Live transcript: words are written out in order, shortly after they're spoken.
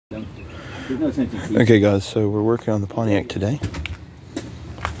There's no sense in keeping. Okay, guys, so we're working on the Pontiac today.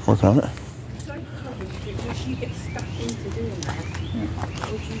 Working on it. You get stuck into doing that.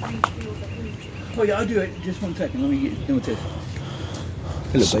 Oh yeah, I'll do it. Just 1 second. Let me get done with this.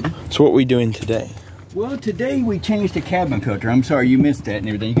 Hello, buddy. So what are we doing today? Well, today we changed the cabin filter. I'm sorry you missed that and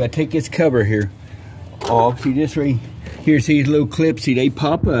everything. You got to take this cover here off. See this right here? See these little clips? See, they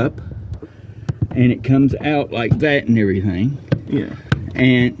pop up and it comes out like that and everything. Yeah.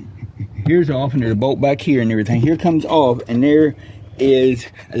 And here's off, and there's a bolt back here and everything. Here comes off, and there is,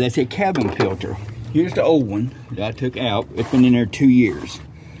 as I say, cabin filter. Here's the old one that I took out. It's been in there 2 years.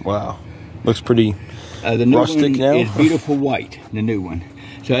 Wow. Looks pretty The new rustic one now. is beautiful white, the new one.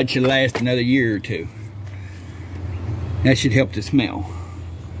 So that should last another year or two. That should help the smell.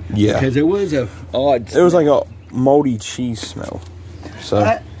 Yeah. Because there was a odd smell. It was like a moldy cheese smell. So.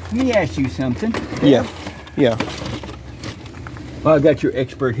 Let me ask you something. Yeah. Yeah. Well, I got your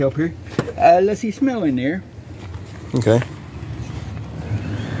expert help here. Let's see, smell in there. Okay.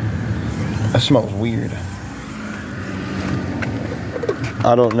 That smells weird.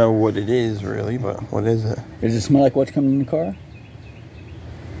 I don't know what it is really, but what is it? Does it smell like what's coming in the car?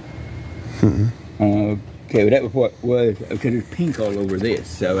 Okay, well that was what was, because it's pink all over this,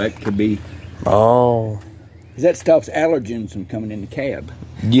 so that could be. Oh. Because that stops allergens from coming in the cab.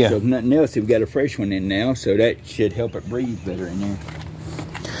 Yeah. So if nothing else, we've got a fresh one in now, so that should help it breathe better in there.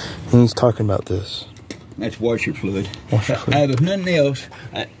 He's talking about this. That's washer fluid. Washer fluid. If nothing else,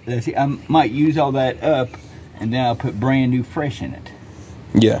 let's see, I might use all that up, and then I'll put brand new fresh in it.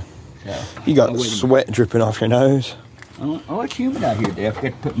 Yeah. So, You got sweat dripping off your nose. Oh, it's humid out here, Dave. I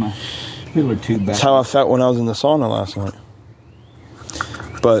forgot to put my filler tube back. That's how I felt when I was in the sauna last night.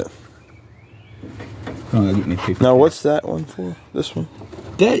 But Get me a picture. now, what's that one for? This one?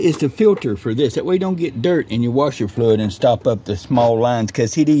 That is the filter for this. That way you don't get dirt in your washer fluid and stop up the small lines.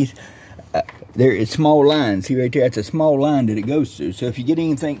 Because see these, there is small lines. See right there, that's a small line that it goes through. So if you get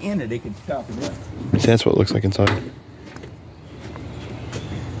anything in it, it can stop it up. See, that's what it looks like inside.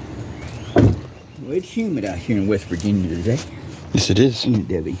 Well, it's humid out here in West Virginia today. Yes, it is. Ain't it,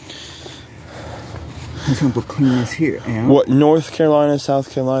 Debbie? I'm going to clean this here out. What North Carolina, South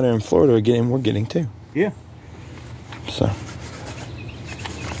Carolina, and Florida are getting, we're getting too. Yeah. So,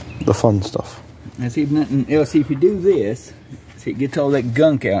 the fun stuff. Now see if nothing else. See if you do this, see it gets all that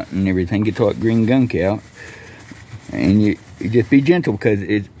gunk out and everything, gets all that green gunk out. And you just be gentle because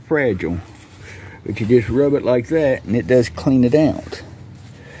it's fragile. But you just rub it like that and it does clean it out.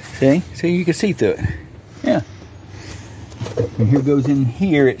 See? So you can see through it. Yeah. And here goes in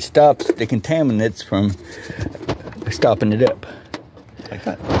here, it stops the contaminants from stopping it up. Like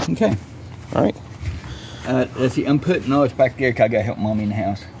that. Okay. All right. Let's see, I'm putting all this back there because I got to help Mommy in the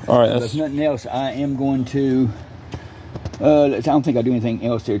house. All right. If nothing else, I am going to, I don't think I'll do anything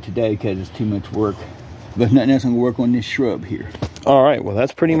else there today because it's too much work. But if nothing else, I'm going to work on this shrub here. All right. Well,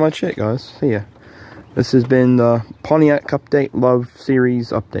 that's pretty much it, guys. See ya. This has been the Pontiac Update Love Series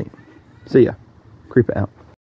Update. See ya. Creep it out.